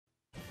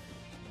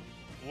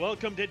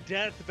Welcome to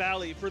Death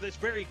Valley for this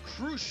very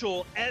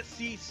crucial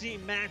SEC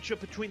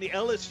matchup between the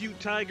LSU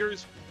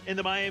Tigers and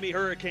the Miami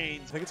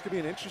Hurricanes. I think it's going to be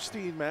an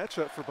interesting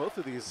matchup for both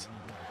of these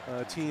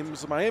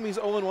teams. Miami's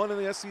 0-1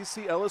 in the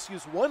SEC.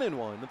 LSU's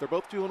 1-1. They're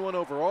both 2-1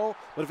 overall,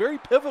 but a very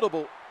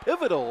pivotal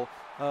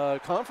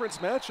conference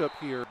matchup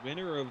here.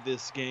 Winner of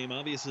this game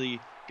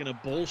obviously going to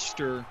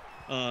bolster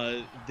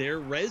their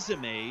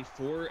resume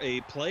for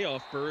a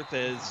playoff berth,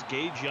 as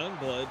Gage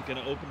Youngblood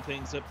going to open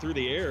things up through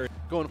the air.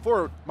 Going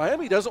forward,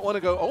 Miami doesn't want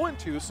to go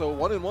 0-2, so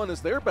 1-1 is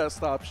their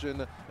best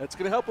option. That's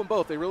going to help them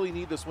both. They really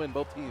need this win,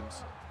 both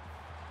teams.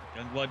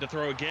 Youngblood to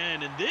throw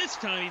again, and this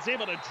time he's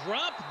able to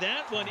drop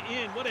that one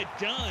in. What a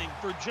dime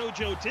for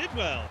JoJo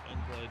Tidwell.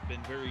 Youngblood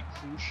been very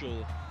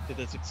crucial to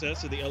the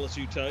success of the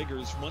LSU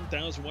Tigers.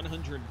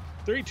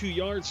 1,132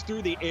 yards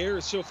through the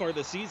air so far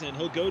this season.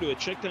 He'll go to a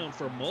check down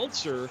for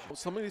Maltzer.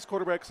 Some of these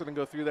quarterbacks are going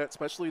to go through that,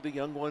 especially the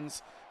young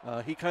ones.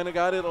 He kind of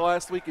got it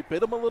last week. It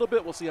bit him a little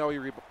bit. We'll see how he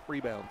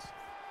rebounds.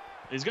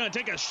 He's going to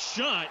take a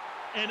shot,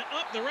 and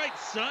up the right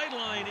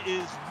sideline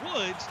is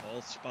Woods.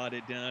 All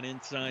spotted down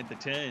inside the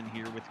 10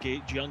 here with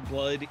Gage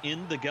Youngblood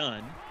in the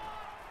gun.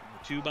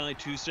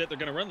 2-by-2 set. They're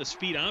going to run the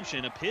speed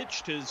option. A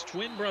pitch to his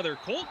twin brother,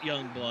 Colt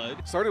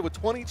Youngblood. Started with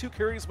 22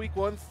 carries week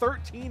 1,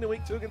 13 in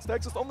week 2 against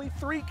Texas. Only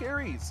 3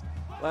 carries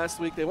last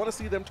week. They want to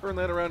see them turn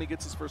that around. He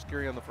gets his first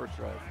carry on the first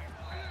drive.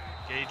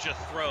 Gage a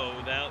throw.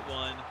 That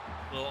one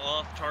a little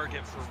off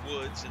target for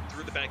Woods and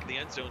through the back of the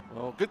end zone.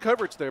 Well, good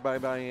coverage there by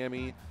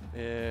Miami.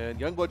 And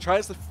Youngblood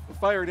tries to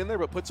fire it in there,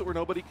 but puts it where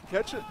nobody can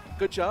catch it.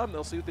 Good job, and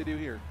they'll see what they do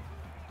here.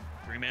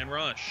 3-man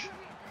rush.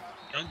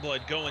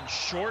 Youngblood going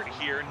short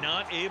here,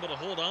 not able to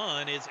hold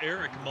on is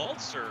Eric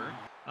Maltzer.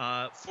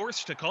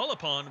 Forced to call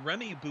upon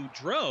Remy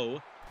Boudreau.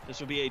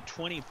 This will be a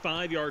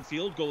 25-yard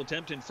field goal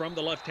attempt in from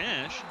the left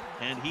hash,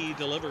 and he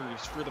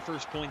delivers for the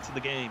first points of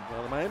the game.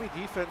 Well, the Miami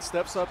defense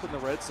steps up in the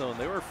red zone.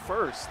 They were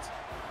first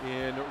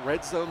in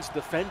red zones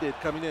defended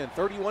coming in.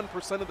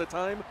 31% of the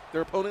time their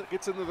opponent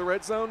gets into the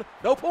red zone,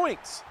 no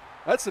points.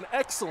 That's an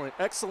excellent,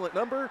 excellent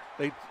number.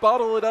 They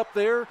bottle it up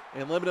there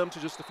and limit them to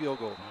just a field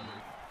goal.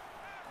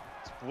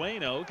 It's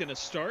Bueno going to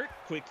start.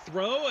 Quick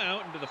throw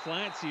out into the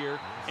flats here,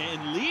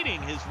 and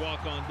leading his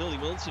walk-on Billy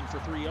Wilson for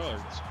 3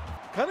 yards.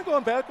 Kind of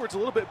going backwards a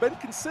little bit, been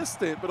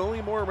consistent, but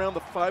only more around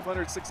the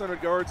 500,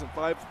 600 yards and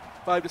 5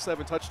 to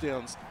 7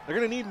 touchdowns. They're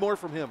going to need more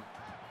from him.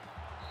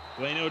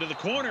 Bueno to the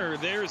corner.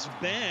 There's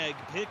Bagg.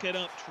 Pick it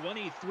up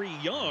 23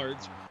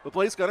 yards. But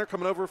Blaze Gunner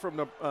coming over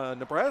from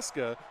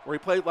Nebraska, where he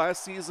played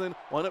last season,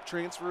 wound up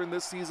transferring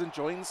this season,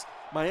 joins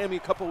Miami a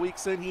couple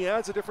weeks in. He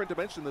adds a different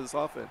dimension to this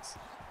offense.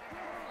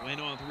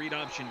 Bueno on the read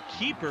option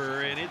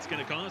keeper, and it's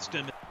going to cost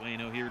him.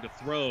 Bueno here to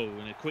throw,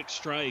 and a quick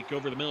strike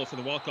over the middle for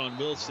the walk-on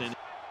Wilson.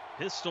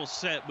 Pistol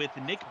set with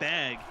Nick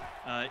Bagg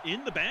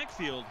in the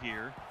backfield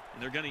here,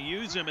 and they're going to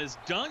use him as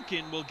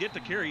Duncan will get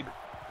the carry.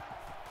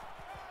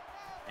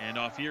 And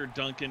off here,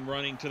 Duncan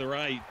running to the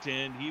right,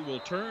 and he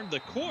will turn the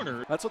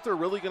corner. That's what they're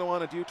really going to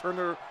want to do, turn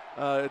their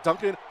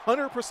Duncan.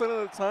 100%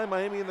 of the time,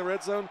 Miami in the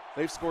red zone,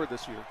 they've scored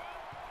this year.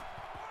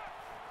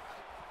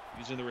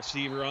 Using the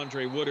receiver,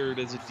 Andre Woodard,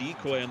 as a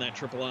decoy on that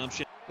triple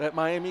option. That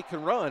Miami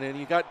can run, and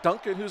you got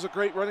Duncan, who's a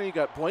great runner. You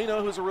got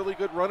Bueno, who's a really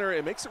good runner.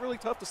 It makes it really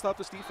tough to stop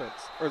this defense,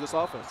 or this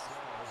offense.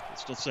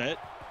 Pistol set.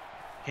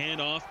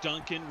 Hand off,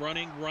 Duncan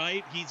running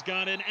right. He's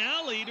got an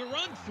alley to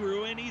run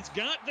through, and he's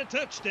got the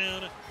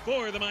touchdown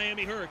for the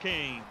Miami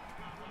Hurricane.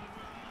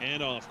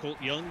 Hand off, Colt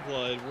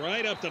Youngblood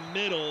right up the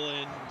middle,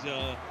 and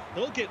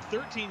he'll get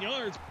 13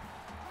 yards.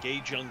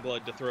 Gage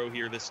Youngblood to throw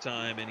here this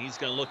time, and he's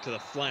going to look to the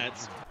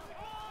flats.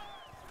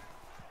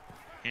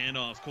 Hand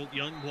off, Colt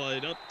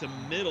Youngblood up the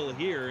middle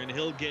here, and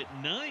he'll get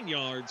 9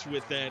 yards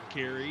with that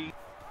carry.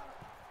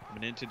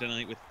 Coming into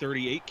tonight with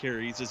 38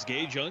 carries is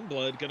Gage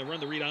Youngblood, going to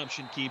run the read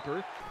option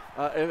keeper.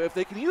 If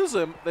they can use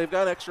him, they've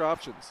got extra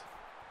options.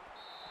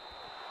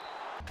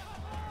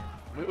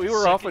 We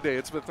were off a day.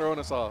 It's been throwing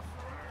us off.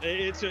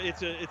 It's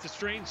a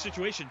strange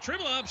situation.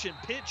 Triple option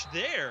pitch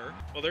there.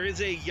 Well, there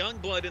is a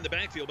Youngblood in the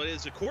backfield, but it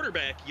is a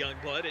quarterback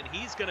Youngblood, and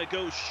he's going to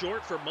go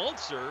short for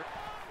Maltzer.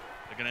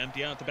 They're going to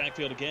empty out the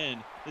backfield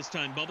again. This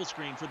time bubble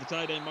screen for the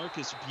tight end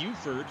Marcus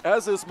Buford.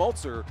 As is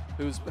Maltzer,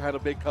 who's had a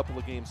big couple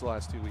of games the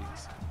last 2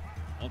 weeks.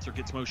 Maltzer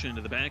gets motion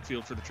into the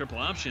backfield for the triple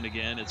option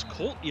again. It's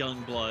Colt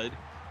Youngblood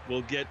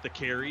will get the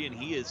carry, and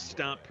he is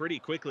stopped pretty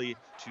quickly.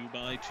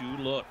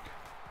 2-by-2 look.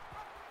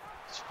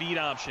 Speed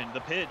option,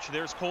 the pitch.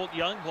 There's Colt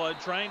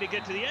Youngblood trying to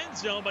get to the end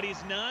zone, but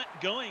he's not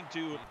going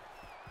to.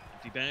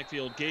 Empty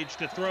backfield, Gage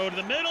to throw to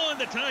the middle, and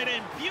the tight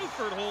end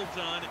Buford holds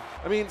on.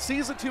 I mean,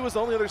 season 2 is the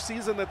only other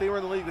season that they were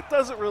in the league that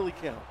doesn't really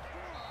count.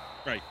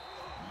 Right.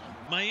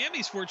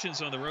 Miami's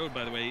fortunes on the road,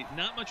 by the way,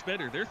 not much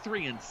better. They're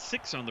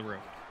 3-6 on the road.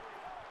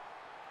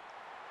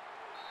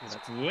 It's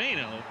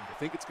Bueno. I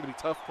think it's going to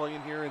be tough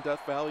playing here in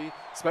Death Valley,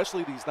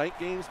 especially these night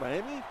games.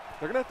 Miami,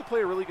 they're going to have to play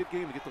a really good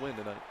game to get the win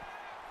tonight.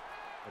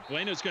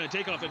 Bueno's going to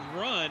take off and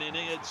run, and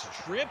it's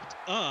tripped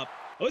up.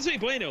 Jose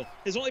Bueno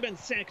has only been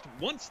sacked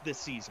once this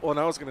season. Well, and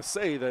I was going to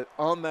say that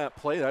on that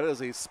play, that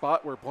is a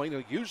spot where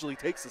Bueno usually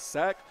takes a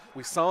sack.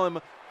 We saw him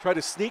try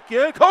to sneak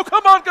in. Oh,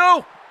 come on,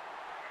 go!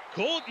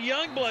 Colt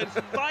Youngblood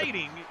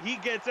fighting. He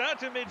gets out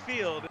to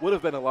midfield. Would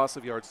have been a loss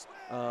of yards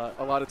a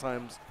lot of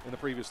times in the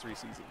previous 3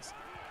 seasons.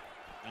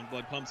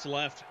 Youngblood pumps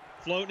left,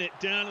 floating it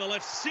down to the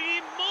left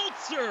seam.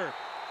 Mulzer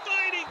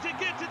fighting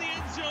to get to the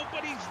end zone,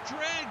 but he's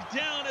dragged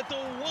down at the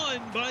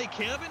 1 by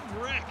Kevin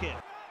Brackett.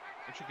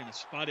 Actually going to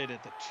spot it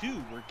at the 2,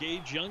 where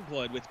Gage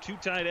Youngblood with 2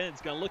 tight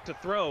ends going to look to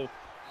throw.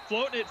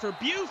 Floating it for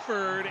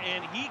Buford,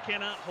 and he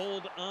cannot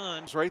hold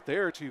on. It's right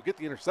there to get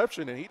the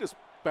interception, and he just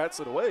bats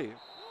it away.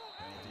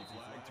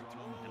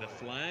 And a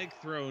flag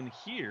thrown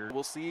here.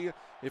 We'll see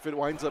if it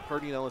winds up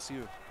hurting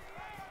LSU.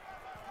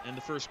 And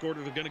the first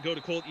quarter, they're going to go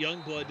to Colt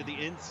Youngblood to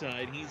the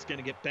inside. He's going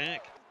to get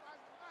back.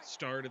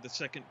 Start of the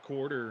second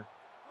quarter,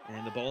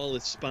 and the ball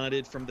is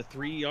spotted from the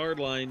 3-yard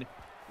line.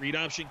 Read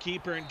option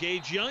keeper, and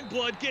Gage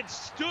Youngblood gets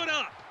stood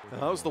up.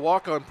 That was the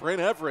walk-on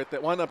Brent Everett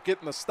that wound up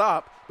getting the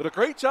stop, but a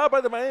great job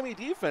by the Miami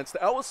defense. The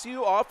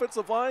LSU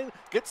offensive line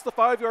gets the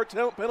 5-yard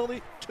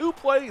penalty. 2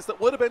 plays that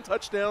would have been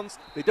touchdowns.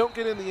 They don't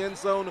get in the end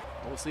zone.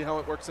 We'll see how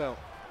it works out.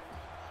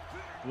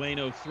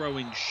 Bueno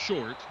throwing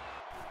short.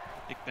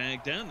 Nick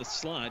Bag down the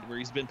slot, where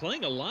he's been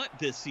playing a lot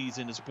this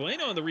season. As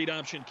Bueno on the read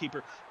option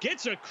keeper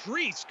gets a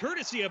crease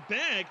courtesy of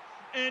Bag,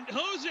 and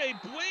Jose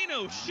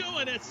Bueno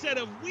showing a set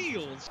of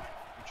wheels.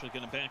 Actually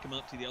going to back him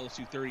up to the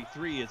LSU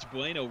 33. It's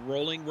Bueno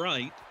rolling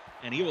right,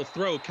 and he will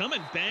throw.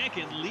 Coming back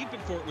and leaping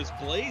for it was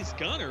Blaze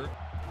Gunner.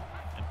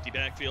 Empty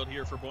backfield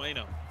here for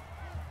Bueno.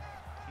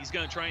 He's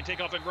going to try and take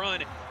off and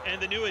run,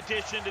 and the new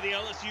addition to the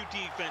LSU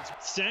defense.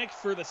 Sacked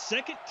for the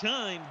 2nd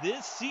time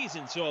this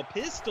season, so a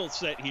pistol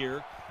set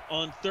here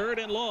on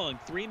 3rd and long.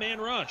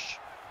 3-man rush.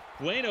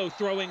 Bueno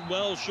throwing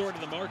well short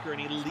of the marker, and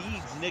he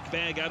leads Nick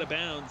Bag out of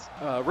bounds.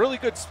 Really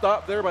good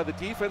stop there by the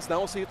defense. Now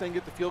we'll see if they can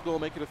get the field goal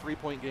and make it a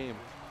 3-point game.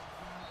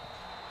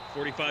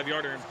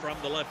 45-yarder from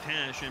the left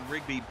hash, and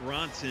Rigby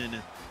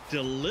Bronson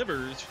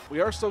delivers. We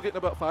are still getting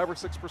about 5 or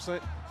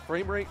 6%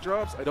 frame rate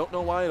drops. I don't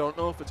know why. I don't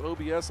know if it's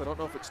OBS. I don't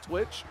know if it's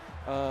Twitch.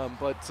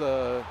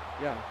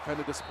 Yeah, kind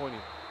of disappointing.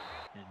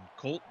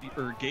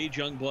 And Gage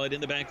Youngblood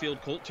in the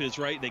backfield. Colt to his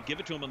right. They give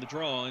it to him on the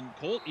draw, and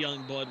Colt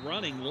Youngblood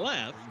running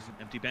left.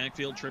 Empty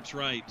backfield, trips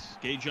right.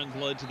 Gage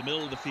Youngblood to the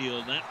middle of the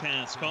field. That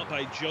pass caught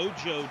by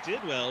JoJo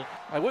Tidwell.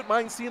 I wouldn't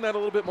mind seeing that a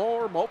little bit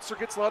more. Mulzer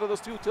gets a lot of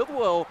those too.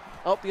 Tidwell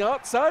out the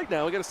outside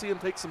now. We got to see him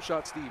take some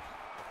shots deep.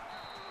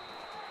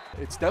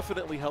 It's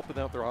definitely helping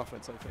out their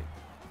offense, I think.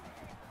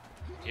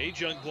 Gage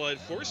Youngblood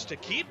forced to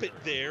keep it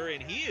there,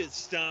 and he is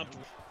stopped.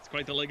 It's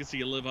quite the legacy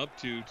you live up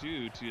to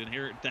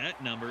inherit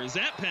that number. As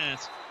that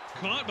pass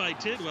caught by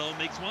Tidwell,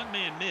 makes one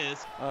man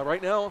miss.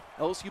 Right now,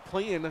 LSU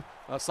playing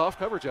soft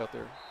coverage out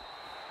there.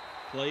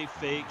 Play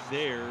fake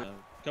there.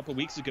 A couple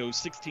weeks ago,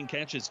 16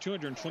 catches,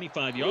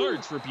 225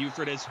 yards for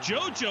Buford, as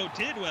JoJo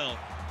Tidwell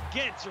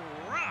gets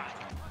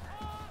rocked.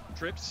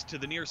 Trips to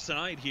the near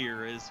side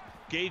here as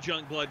Gage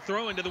Youngblood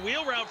throwing to the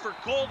wheel route for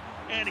Colt,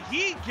 and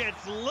he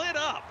gets lit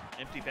up.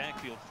 Empty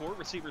backfield, 4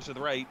 receivers to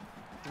the right,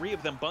 3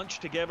 of them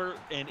bunched together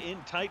and in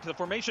tight to the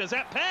formation. As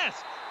that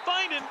pass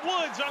finding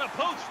Woods on a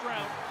post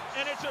route,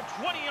 and it's a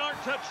 20-yard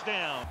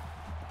touchdown.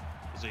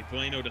 Jose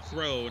Bueno to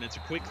throw, and it's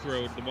a quick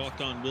throw to the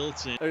walk-on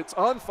Wilson. It's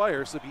on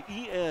fire, so it'd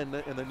be EN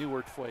and the new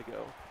word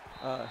Fuego.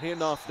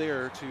 Handoff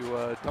there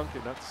to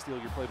Duncan, not to steal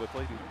your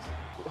play-by-play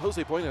duties.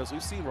 Jose Bueno, as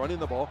we've seen running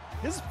the ball,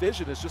 his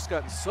vision has just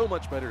gotten so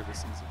much better this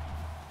season.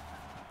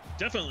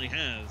 Definitely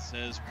has,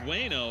 as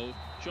Bueno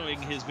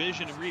showing his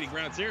vision and reading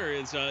routes there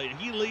as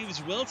he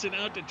leaves Wilson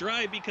out to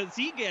dry because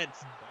he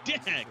gets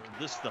decked.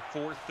 This is the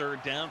 4th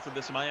third down for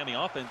this Miami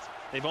offense.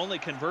 They've only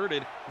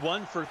converted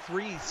 1 for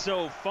 3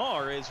 so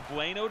far as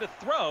Bueno to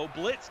throw.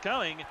 Blitz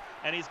coming,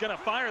 and he's going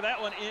to fire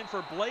that one in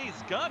for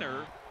Blaze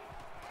Gunner.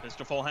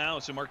 Mr. Full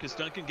House, and Marcus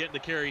Duncan getting the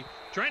carry,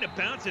 trying to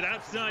bounce it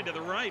outside to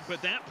the right,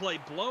 but that play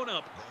blown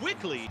up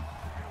quickly.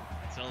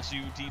 It's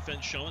LSU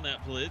defense showing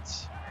that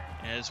blitz.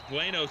 As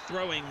Bueno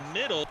throwing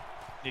middle.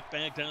 Nick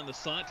Bag down the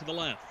slot to the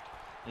left.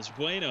 As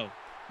Bueno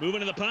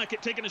moving in the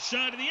pocket, taking a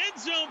shot in the end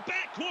zone.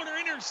 Back corner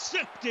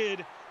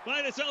intercepted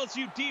by this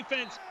LSU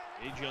defense.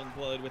 Gage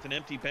Youngblood with an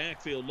empty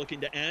backfield looking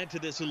to add to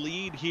this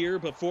lead here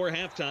before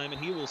halftime, and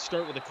he will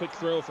start with a quick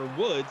throw for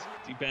Woods.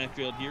 Empty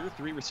backfield here,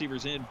 3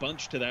 receivers in,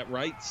 bunched to that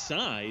right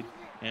side.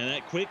 And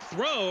that quick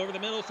throw over the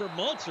middle for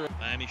Mulzer.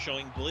 Miami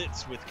showing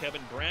blitz with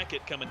Kevin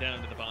Brackett coming down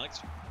into the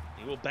box.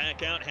 He will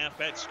back out,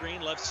 halfback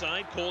screen, left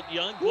side. Colt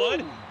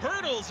Youngblood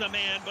hurdles a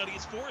man, but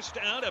he's forced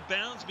out of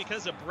bounds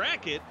because of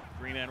Brackett.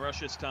 3-man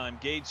rush this time.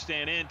 Gage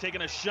stand in,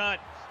 taking a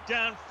shot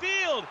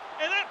downfield,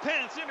 and that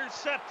pass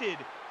intercepted.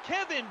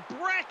 Kevin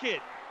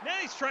Brackett. Now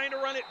he's trying to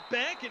run it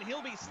back, and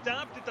he'll be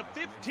stopped at the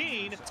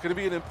 15. It's going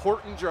to be an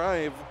important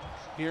drive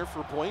here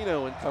for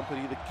Bueno and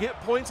company to get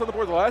points on the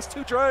board. The last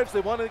 2 drives,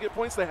 they wanted to get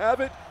points. They have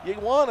it. You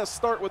want to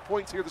start with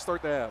points here to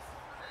start the half.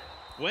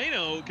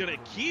 Bueno gonna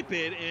keep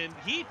it, and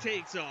he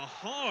takes a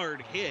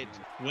hard hit.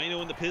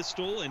 Bueno in the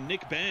pistol, and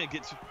Nick Bag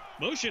gets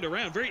motioned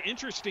around. Very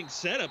interesting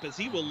setup as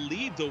he will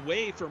lead the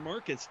way for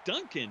Marcus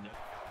Duncan.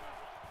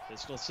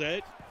 Pistol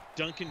set,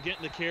 Duncan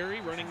getting the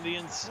carry, running the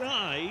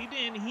inside,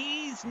 and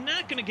he's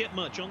not going to get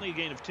much, only a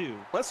gain of 2.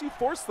 Unless you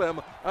force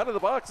them out of the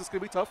box, it's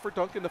going to be tough for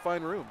Duncan to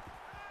find room.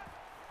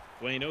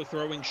 Bueno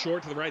throwing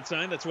short to the right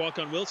side. That's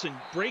walk-on Wilson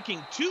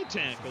breaking 2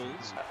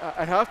 tackles.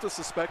 I have to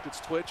suspect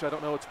it's twitch. I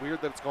don't know. It's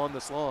weird that it's gone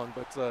this long,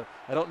 but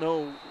I don't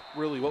know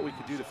really what we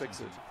could do to fix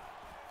it.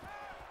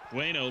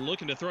 Bueno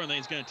looking to throw, and then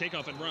he's going to take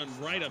off and run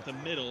right up the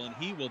middle, and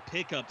he will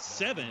pick up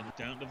 7.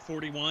 Down to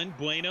 41.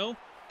 Bueno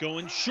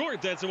going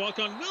short. That's a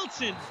walk-on.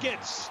 Wilson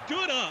gets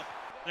stood up.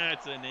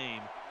 That's a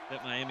name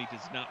that Miami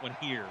does not want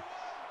to hear.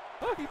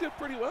 Oh, he did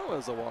pretty well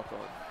as a walk-on.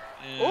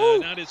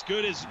 Not as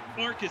good as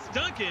Marcus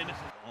Duncan.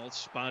 All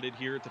spotted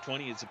here at the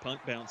 20 as the punt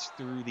bounced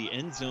through the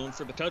end zone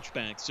for the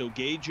touchback. So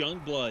Gage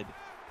Youngblood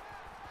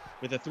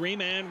with a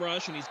 3-man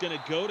rush, and he's going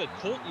to go to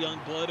Colt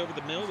Youngblood over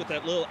the middle with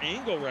that little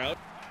angle route.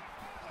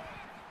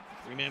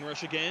 3-man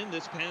rush again.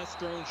 This pass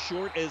thrown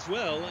short as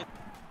well.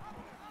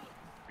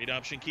 Read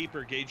option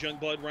keeper. Gage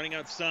Youngblood running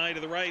outside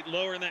to the right,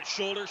 lowering that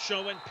shoulder,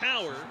 showing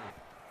power.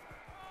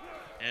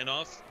 And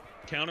off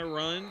counter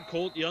run,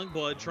 Colt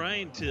Youngblood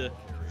trying to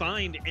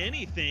find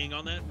anything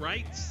on that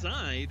right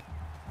side.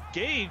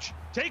 Gage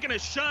taking a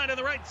shot at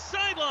the right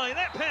sideline.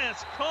 That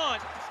pass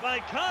caught by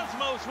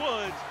Cosmos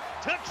Woods.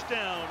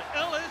 Touchdown,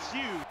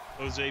 LSU.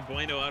 Jose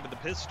Bueno out of the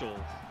pistol,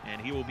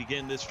 and he will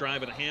begin this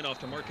drive at a handoff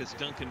to Marcus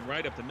Duncan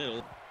right up the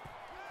middle.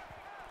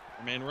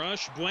 Man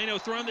rush. Bueno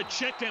throwing the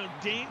check down.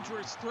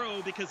 Dangerous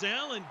throw because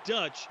Alan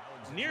Dutch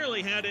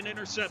nearly had an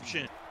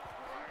interception.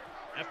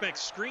 Halfback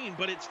screen,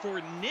 but it's for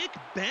Nick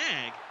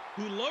Bagg,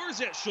 who lowers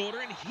that shoulder,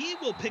 and he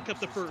will pick up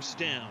the first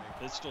down.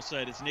 Pistol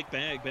set as Nick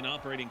Bagg been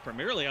operating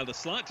primarily out of the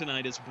slot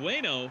tonight as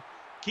Bueno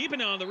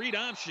keeping it on the read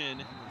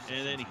option,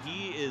 and then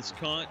he is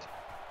caught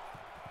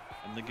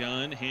from the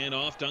gun. Hand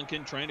off.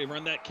 Duncan trying to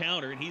run that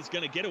counter, and he's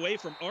going to get away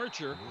from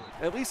Archer.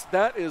 At least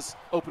that is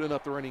opening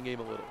up the running game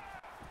a little.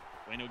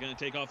 Bueno going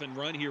to take off and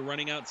run here,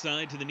 running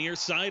outside to the near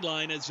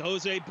sideline as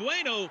Jose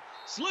Bueno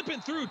slipping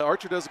through.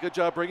 Archer does a good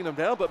job bringing them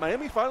down, but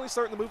Miami finally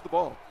starting to move the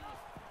ball.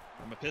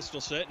 From a pistol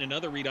set and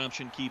another read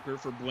option keeper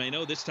for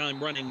Bueno, this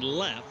time running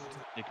left.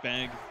 Nick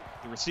Bagg,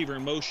 the receiver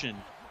in motion,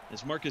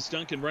 as Marcus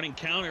Duncan running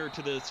counter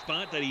to the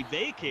spot that he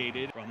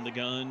vacated. From the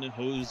gun,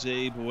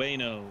 Jose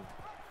Bueno.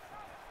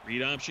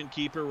 Read option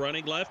keeper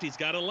running left. He's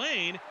got a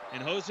lane,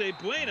 and Jose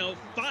Bueno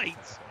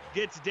fights,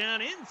 gets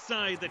down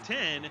inside the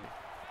 10.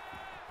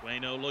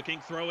 Bueno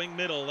looking, throwing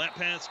middle. That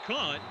pass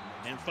caught,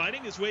 and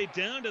fighting his way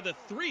down to the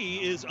 3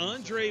 is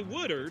Andre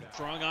Woodard.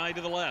 Strong eye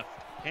to the left.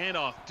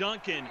 Handoff.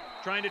 Duncan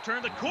trying to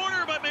turn the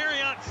corner, but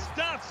Marriott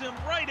stops him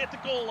right at the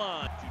goal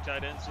line. 2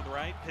 tight ends to the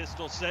right.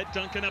 Pistol set.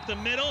 Duncan up the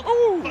middle.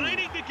 Ooh.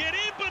 Fighting to get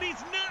in, but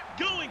he's not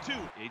going to.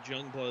 Gage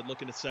Youngblood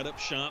looking to set up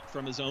shop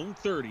from his own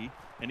 30,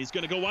 and he's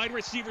going to go wide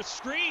receiver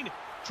screen.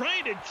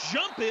 Trying to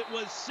jump it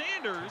was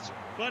Sanders,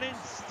 but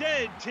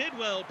instead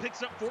Tidwell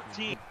picks up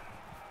 14.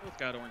 Both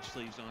got orange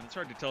sleeves on. It's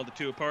hard to tell the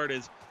two apart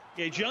as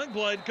Gage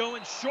Youngblood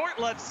going short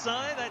left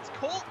side. That's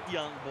Colt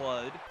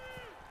Youngblood.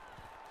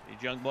 Gage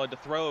Youngblood to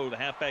throw the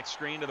halfback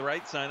screen to the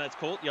right side. That's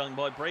Colt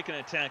Youngblood breaking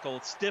a tackle,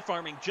 stiff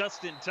arming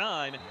just in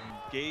time.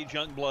 Gage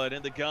Youngblood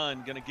in the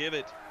gun, going to give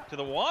it to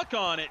the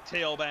walk-on at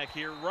tailback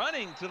here,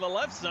 running to the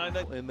left side.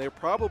 And they're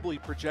probably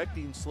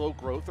projecting slow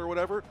growth or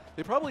whatever.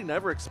 They probably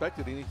never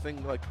expected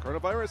anything like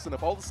coronavirus, and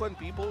if all of a sudden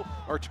people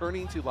are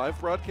turning to live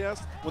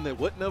broadcast when they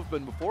wouldn't have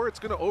been before, it's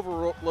going to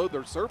overload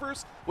their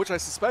servers, which I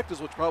suspect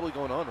is what's probably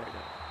going on right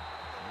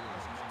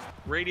now.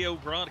 Radio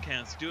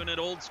broadcast doing it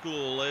old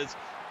school as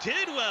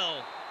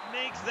Tidwell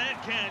makes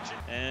that catch,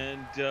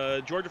 and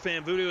Georgia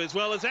fan voodoo as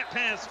well as that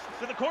pass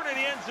to the corner of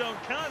the end zone.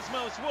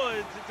 Cosmos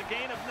Woods, it's a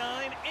gain of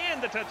 9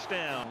 and the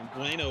touchdown.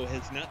 Bueno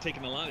has not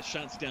taken a lot of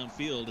shots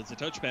downfield as the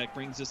touchback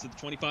brings us to the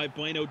 25.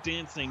 Bueno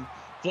dancing,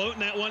 floating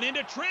that one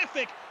into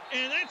traffic,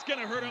 and that's going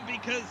to hurt him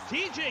because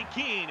TJ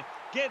Keene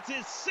gets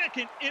his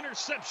 2nd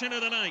interception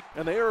of the night.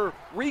 And they are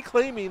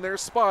reclaiming their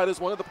spot as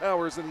one of the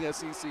powers in the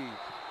SEC.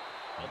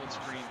 Bubble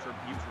screen for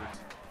Buford.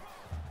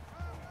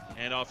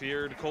 And off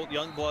here to Colt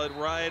Youngblood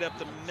right up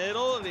the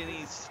middle, and then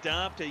he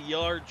stopped a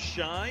yard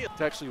shy.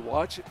 To actually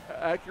watch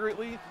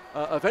accurately,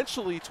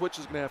 eventually Twitch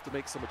is going to have to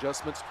make some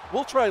adjustments.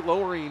 We'll try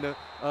lowering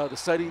the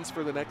settings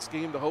for the next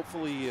game to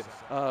hopefully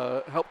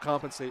help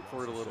compensate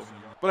for it a little.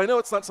 But I know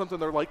it's not something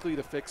they're likely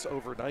to fix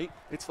overnight.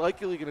 It's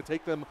likely going to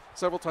take them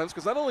several times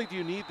because not only do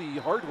you need the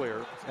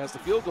hardware, as the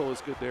field goal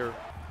is good there.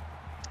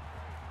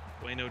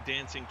 Bueno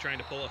dancing, trying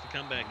to pull off a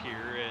comeback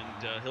here,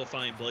 and he'll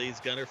find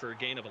Blaze Gunner for a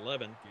gain of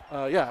 11.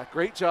 Yeah,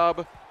 great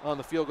job on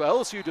the field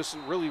goal. LSU just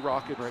really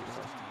rocking right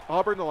now.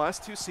 Auburn the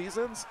last 2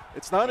 seasons,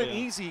 it's not an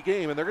easy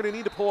game, and they're going to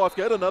need to pull off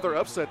yet another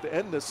upset to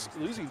end this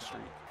losing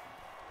streak.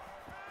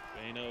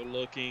 Bueno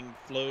looking,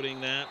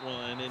 floating that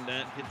one, and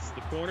that hits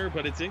the corner,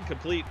 but it's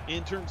incomplete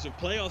in terms of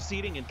playoff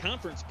seeding and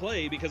conference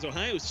play because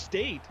Ohio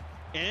State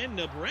and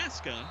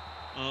Nebraska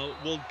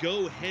will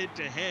go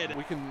head-to-head.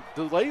 We can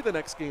delay the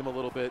next game a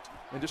little bit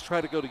and just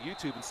try to go to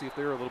YouTube and see if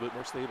they're a little bit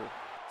more stable.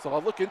 So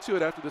I'll look into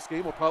it after this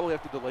game. We'll probably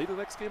have to delay the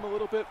next game a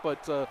little bit,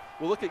 but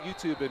we'll look at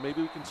YouTube, and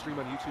maybe we can stream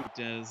on YouTube.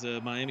 As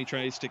Miami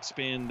tries to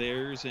expand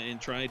theirs and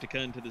try to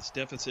cut into this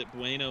deficit,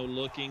 Bueno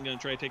looking to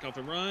try to take off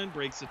and run,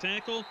 breaks the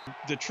tackle.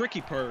 The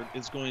tricky part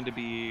is going to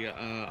be,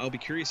 I'll be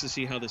curious to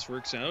see how this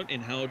works out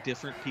and how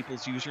different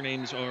people's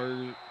usernames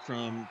are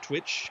from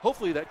Twitch.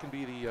 Hopefully that can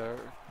be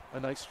a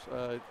nice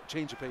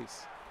change of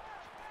pace.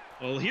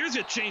 Well, here's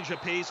a change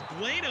of pace.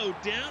 Bueno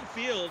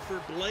downfield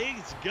for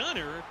Blaze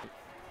Gunner.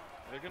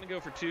 They're going to go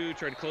for 2,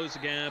 try to close the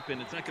gap,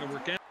 and it's not going to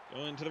work out.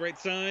 Going to the right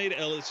side,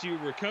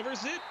 LSU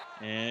recovers it,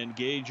 and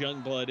Gage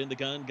Youngblood in the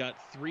gun got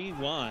 3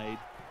 wide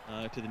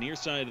to the near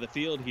side of the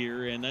field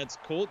here, and that's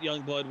Colt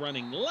Youngblood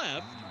running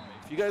left.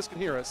 If you guys can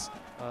hear us,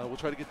 we'll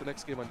try to get the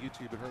next game on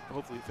YouTube, and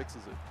hopefully it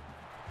fixes it.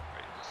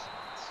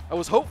 I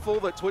was hopeful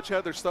that Twitch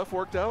had their stuff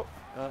worked out.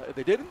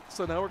 They didn't,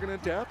 so now we're going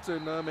to adapt,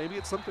 and maybe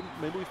it's something.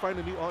 Maybe we find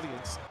a new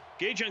audience.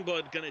 Gage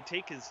Youngblood going to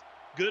take his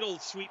good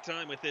old sweet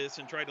time with this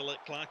and try to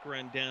let clock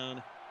run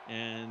down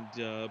and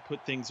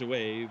put things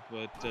away,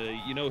 but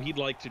you know, he'd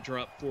like to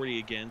drop 40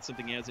 again.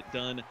 Something he hasn't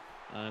done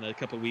in a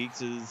couple of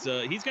weeks is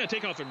he's going to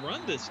take off and run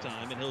this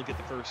time, and he'll get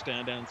the first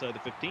down inside the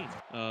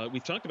 15.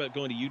 We've talked about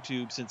going to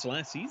YouTube since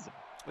last season.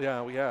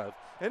 Yeah, we have.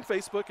 And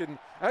Facebook, and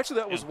actually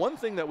that was one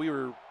thing that we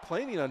were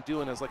planning on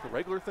doing as like a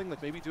regular thing,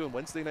 like maybe doing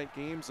Wednesday night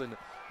games, and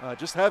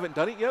just haven't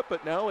done it yet,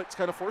 but now it's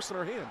kind of forcing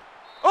our hand.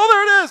 Oh,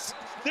 there it is!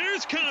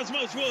 There's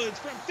Cosmos Woods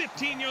from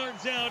 15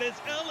 yards out as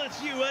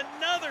LSU,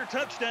 another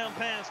touchdown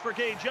pass for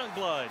Gage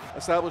Youngblood.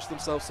 Established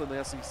themselves in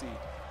the SEC.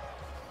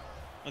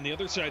 On the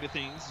other side of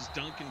things, as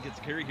Duncan gets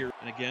a carry here.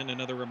 And again,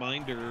 another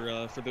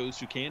reminder for those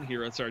who can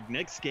hear us, our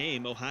next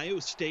game, Ohio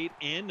State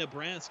and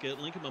Nebraska at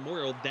Lincoln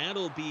Memorial,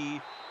 that'll be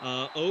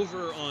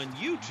over on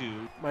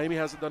YouTube. Miami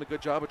hasn't done a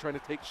good job of trying to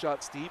take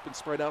shots deep and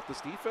spread out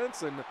this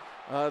defense, and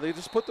they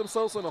just put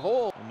themselves in a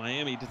hole. Well,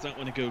 Miami does not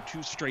want to go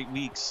 2 straight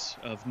weeks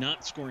of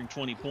not scoring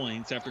 20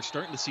 points after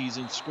starting the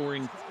season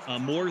scoring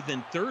more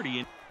than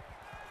 30.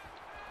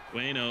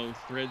 Bueno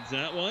threads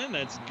that one.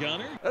 That's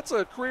Gunner. That's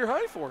a career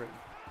high for him.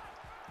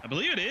 I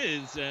believe it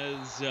is,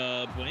 as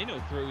Bueno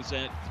throws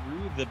that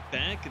through the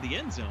back of the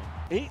end zone.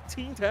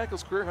 18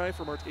 tackles, career high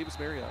for Martavis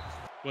Marriott.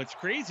 What's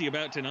crazy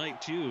about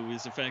tonight, too,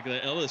 is the fact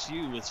that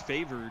LSU was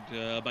favored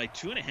by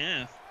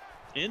 2.5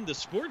 in the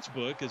sports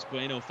book as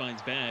Bueno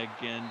finds bag,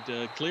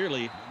 and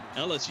clearly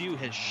LSU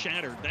has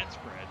shattered that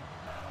spread.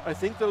 I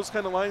think those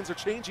kind of lines are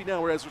changing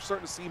now, whereas we're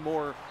starting to see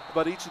more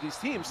about each of these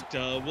teams.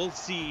 We'll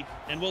see,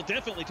 and we'll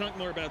definitely talk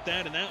more about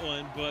that in that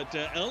one, but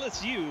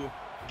LSU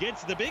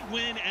gets the big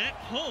win at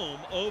home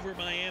over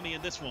Miami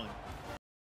in this one.